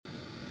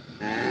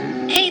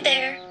Hey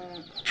there.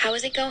 How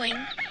is it going?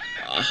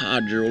 Hi,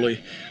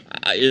 Julie.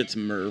 It's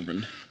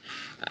Mervin.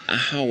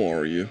 How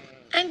are you?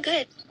 I'm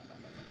good.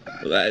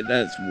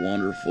 That's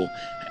wonderful.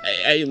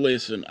 Hey,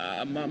 listen,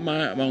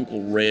 my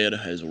Uncle Red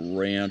has a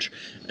ranch,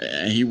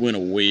 and he went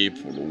away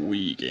for the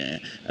week,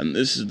 and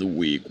this is the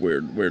week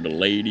where the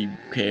lady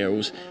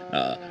cows,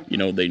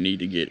 they need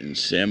to get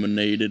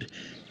inseminated.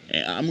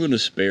 And I'm going to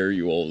spare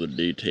you all the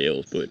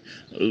details, but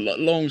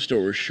long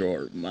story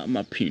short,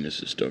 my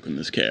penis is stuck in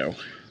this cow.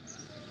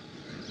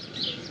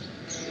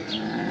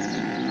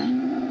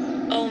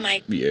 Oh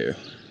my. Yeah.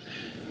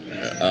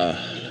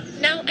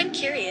 Now I'm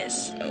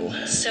curious.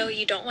 Oh. So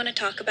you don't want to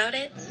talk about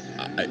it?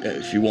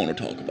 If you want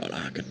to talk about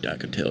it, I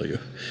could tell you.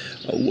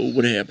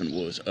 What happened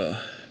was,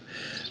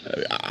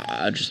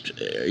 I just,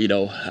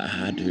 I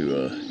had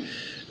to,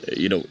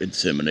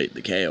 inseminate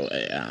the cow.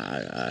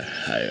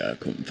 I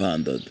couldn't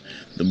find the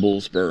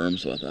bull sperm,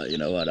 so I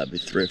thought, I'd be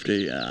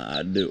thrifty.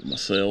 I'd do it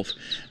myself.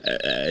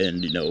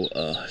 And,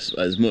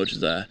 as much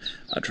as I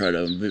try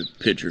to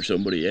picture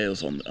somebody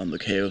else on the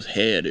cow's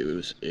head,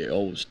 it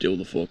always still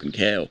the fucking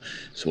cow.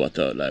 So I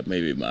thought, like,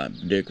 maybe my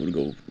dick would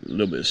go a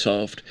little bit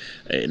soft,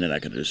 and then I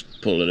could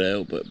just pull it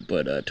out.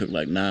 But I took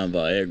like 9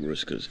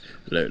 Viagra's, because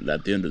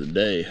at the end of the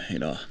day,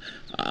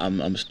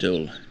 I'm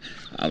still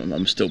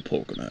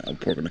poking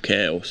a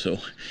cow. So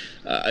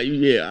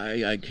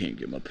I can't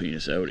get my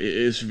penis out.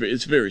 It's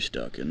very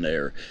stuck in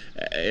there,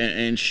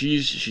 and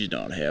she's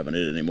not having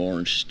it anymore,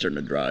 and she's starting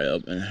to dry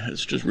up, and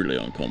it's just really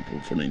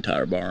uncomfortable for the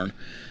entire barn.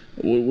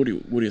 What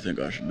do you think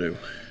I should do?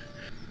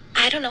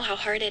 I don't know how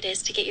hard it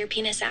is to get your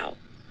penis out.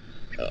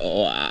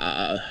 Oh,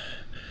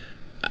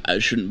 I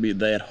shouldn't be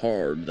that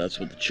hard. That's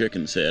what the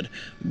chicken said.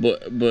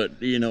 But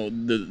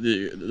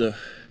the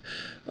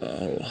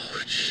oh,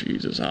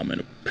 Jesus, I'm in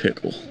a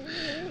pickle.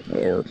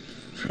 Or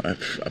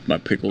my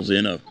pickle's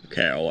in a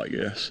cow, I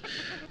guess.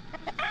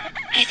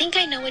 I think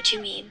I know what you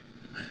mean.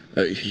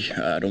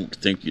 I don't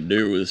think you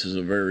do. This is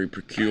a very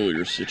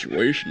peculiar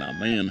situation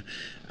I'm in,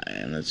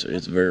 and it's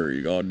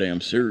very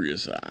goddamn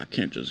serious. I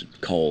can't just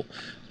call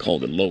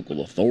the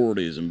local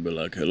authorities and be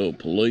like, "Hello,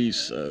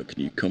 police, can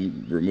you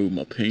come remove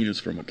my penis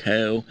from a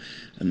cow?"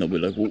 And they'll be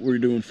like, "What were you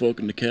doing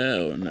fucking the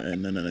cow?" And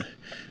then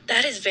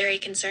That is very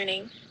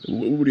concerning.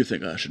 what do you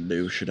think I should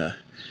do? Should I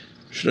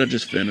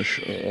just finish,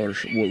 or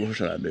what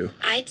should I do?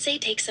 I'd say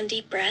take some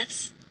deep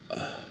breaths.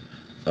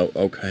 Oh,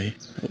 okay.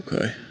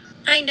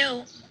 I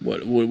know.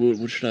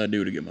 What should I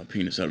do to get my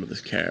penis out of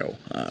this cow?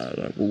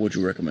 What would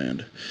you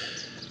recommend?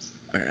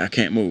 I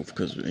can't move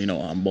because,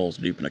 I'm balls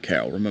deep in a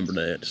cow. Remember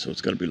that. So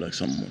it's got to be like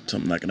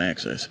something I can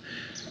access.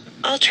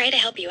 I'll try to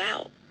help you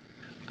out.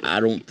 I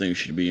don't think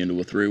she'd be into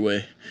a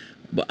 3-way,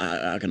 but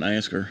I can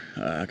ask her.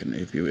 I can,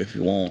 if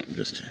you want.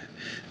 Just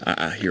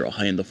here, I'll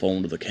hand the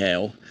phone to the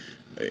cow.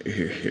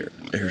 Here,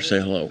 say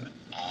hello.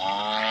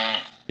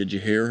 Did you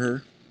hear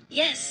her?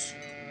 Yes,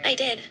 I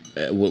did.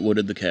 What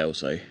did the cow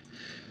say?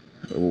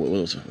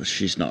 Well,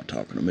 she's not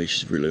talking to me.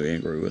 She's really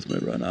angry with me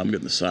right now. I'm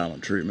getting the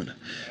silent treatment.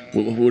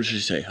 What did she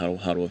say? How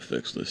do I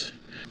fix this?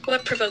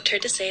 What provoked her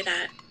to say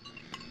that?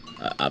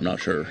 I'm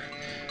not sure.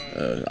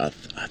 I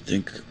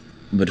think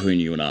between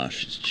you and I,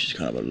 she's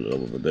kind of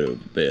a bit of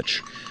a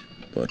bitch.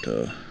 But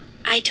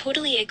I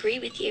totally agree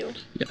with you.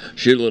 yeah,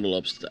 she's a little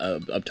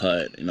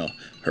uptight.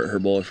 Her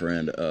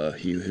boyfriend,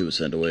 he was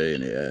sent away,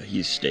 and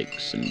he's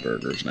steaks and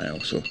burgers now.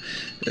 So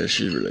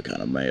she's really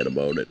kind of mad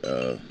about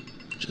it.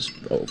 Just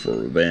for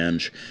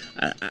revenge.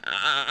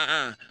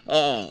 I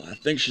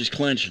think she's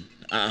clenching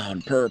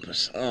on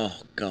purpose. Oh,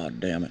 god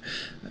damn it.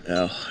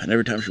 And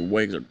every time she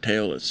wags her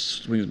tail, it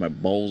swings my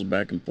balls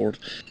back and forth.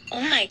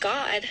 Oh my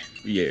god.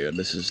 Yeah,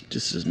 this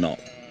is not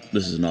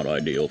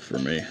ideal for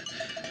me.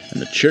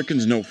 And the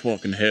chicken's no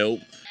fucking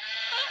help.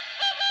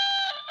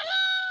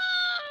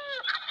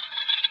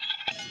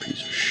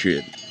 Piece of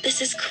shit.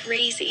 This is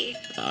crazy.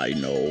 I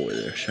know.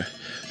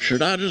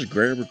 Should I just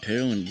grab her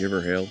tail and give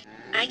her hell?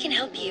 I can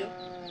help you.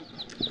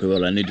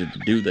 Well, I needed to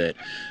do that.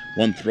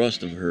 One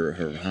thrust of her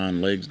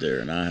hind legs there,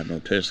 and I have no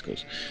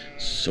testicles.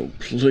 So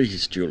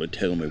please, Julie,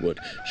 tell me what.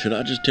 Should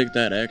I just take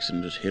that axe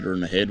and just hit her in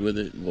the head with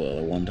it? Well,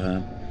 at one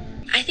time?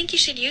 I think you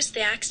should use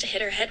the axe to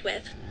hit her head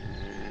with.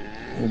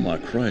 Oh my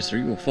Christ, are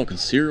you a fucking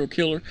serial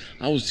killer?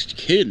 I was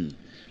kidding.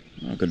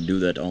 I'm not gonna do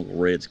that to Uncle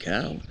Red's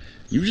cow.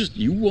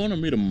 You wanted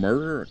me to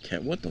murder a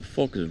cat? What the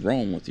fuck is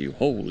wrong with you?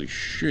 Holy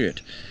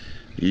shit.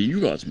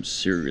 You got some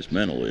serious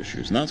mental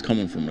issues, and that's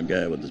coming from a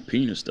guy with his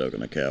penis stuck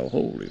in a cow.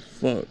 Holy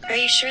fuck. Are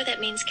you sure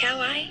that means cow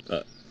eye?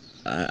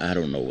 I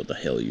don't know what the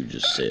hell you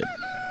just said,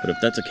 but if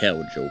that's a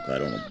cow joke, I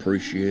don't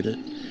appreciate it.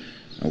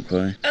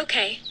 Okay?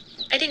 Okay.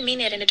 I didn't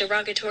mean it in a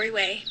derogatory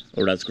way.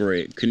 Oh, that's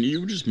great. Can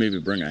you just maybe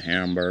bring a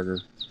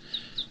hamburger?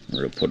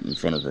 Or put it in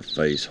front of her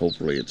face.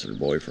 Hopefully it's her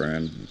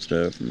boyfriend and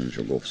stuff, and then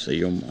she'll go see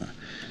him.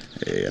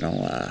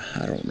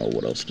 I don't know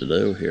what else to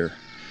do here.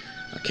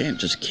 I can't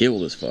just kill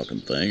this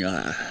fucking thing.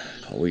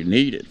 We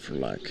need it for,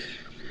 like,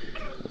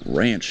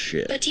 ranch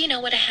shit. But do you know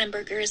what a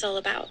hamburger is all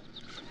about?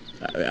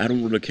 I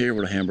don't really care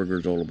what a hamburger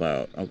is all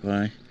about,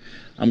 okay?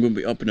 I'm gonna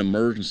be up in the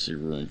emergency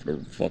room for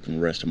the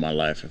fucking rest of my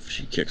life if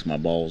she kicks my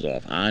balls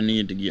off. I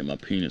need to get my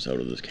penis out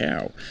of this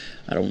cow.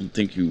 I don't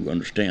think you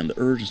understand the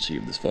urgency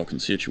of this fucking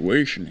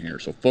situation here,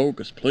 so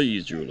focus,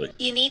 please, Julie.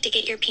 You need to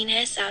get your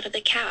penis out of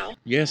the cow.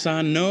 Yes,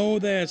 I know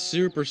that,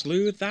 Super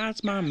Sleuth.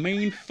 That's my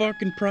main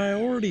fucking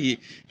priority,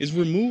 is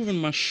removing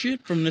my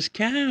shit from this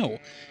cow.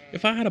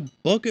 If I had a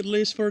bucket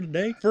list for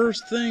today,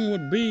 first thing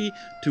would be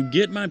to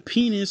get my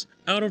penis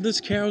out of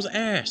this cow's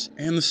ass.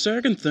 And the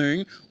second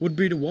thing would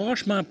be to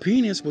wash my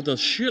penis with a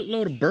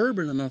shitload of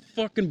bourbon and a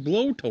fucking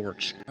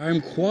blowtorch. I am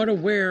quite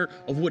aware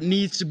of what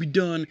needs to be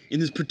done in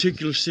this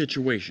particular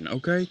situation,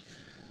 okay?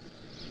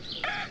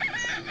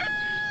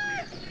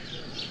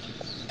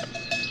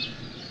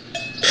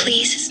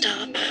 Please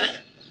stop.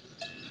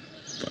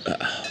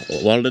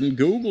 Well, I didn't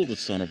Google the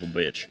son of a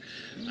bitch.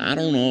 I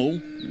don't know.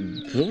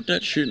 Put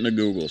that shit in the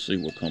Google, see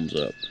what comes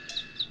up.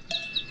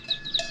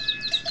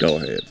 Go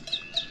ahead.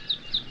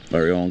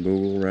 Are you on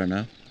Google right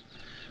now?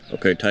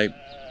 Okay, type,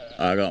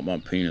 I got my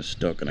penis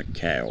stuck in a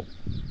cow.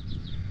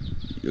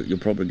 You'll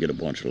probably get a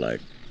bunch of,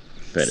 like,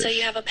 fetish. So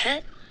you have a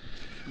pet?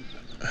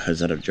 Is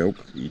that a joke?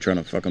 You trying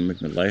to fucking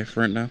make me laugh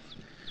right now?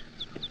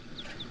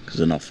 Because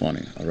they're not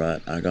funny,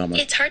 alright? I got my...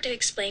 It's hard to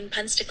explain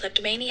puns to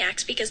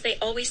kleptomaniacs because they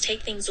always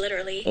take things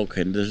literally.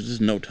 Okay, there's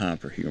no time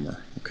for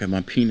humor. Okay,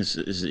 my penis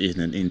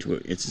isn't into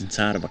it. It's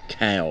inside of a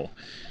cow.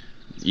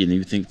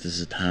 You think this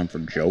is a time for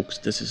jokes?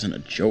 This isn't a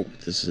joke.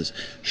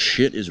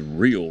 Shit is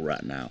real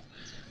right now.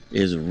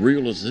 As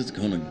real as it's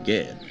gonna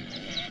get.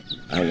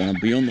 I don't want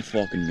to be on the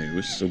fucking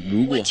news, so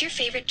Google... What's your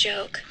favorite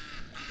joke?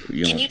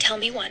 Can you tell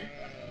me one?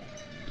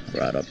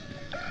 Right up.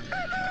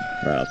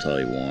 Right, I'll tell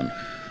you one.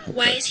 Okay.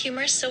 Why is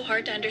humor so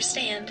hard to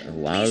understand?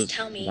 Please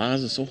tell me. Why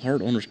is it so hard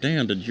to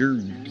understand that you're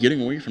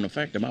getting away from the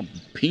fact that my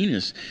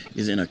penis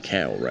is in a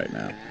cow right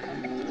now?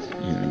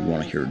 You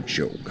want to hear a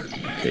joke.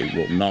 Okay,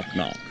 well, knock,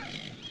 knock.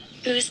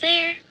 Who's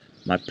there?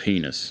 My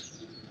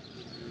penis.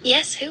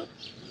 Yes, who?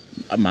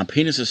 My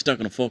penis is stuck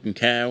in a fucking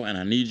cow, and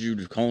I need you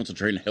to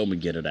concentrate and help me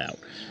get it out.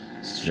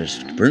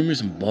 Just bring me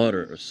some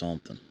butter or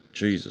something.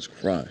 Jesus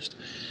Christ.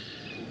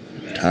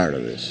 I'm tired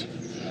of this.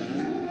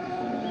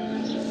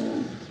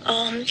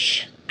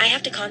 I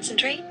have to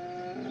concentrate.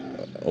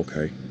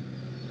 Okay.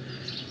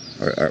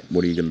 All right,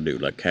 what are you gonna do?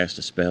 Like cast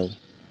a spell?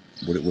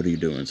 What are you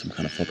doing? Some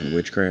kind of fucking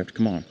witchcraft?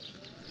 Come on.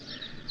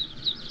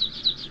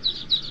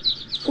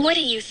 What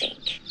do you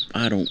think?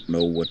 I don't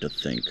know what to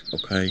think,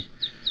 okay?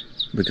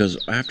 Because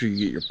after you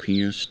get your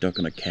penis stuck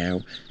in a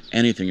cow,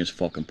 anything is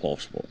fucking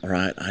possible,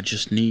 alright? I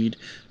need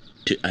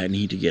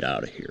to get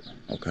out of here,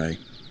 okay?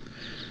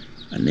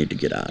 I need to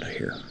get out of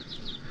here.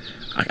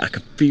 I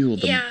can feel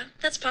the... Yeah,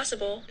 that's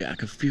possible. Yeah, I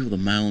can feel the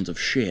mounds of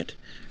shit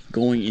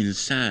going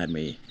inside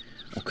me,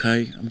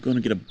 okay? I'm gonna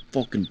get a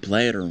fucking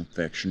bladder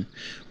infection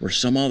or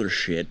some other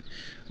shit.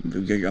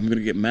 I'm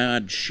gonna get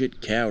mad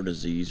shit cow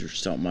disease or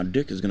something. My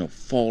dick is gonna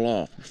fall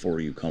off before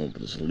you come up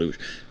with a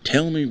solution.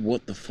 Tell me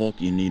what the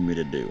fuck you need me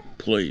to do,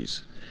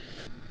 please.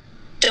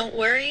 Don't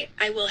worry,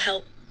 I will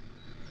help.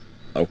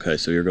 Okay,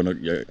 so you're gonna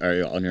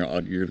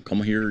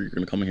come here. You're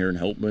gonna come here and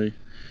help me.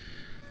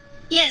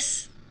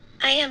 Yes,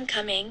 I am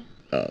coming.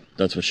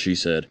 That's what she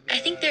said. I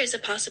think there's a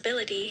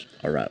possibility.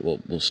 All right, well,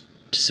 we'll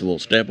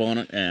step on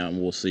it, and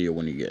we'll see you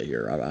when you get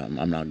here.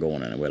 I'm not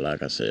going anywhere.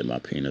 Like I said, my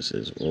penis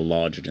is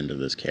lodged into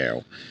this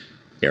cow,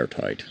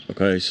 airtight.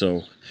 Okay,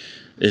 so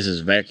this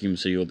is vacuum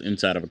sealed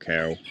inside of a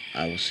cow.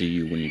 I will see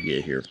you when you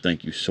get here.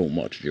 Thank you so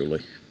much,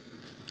 Julie.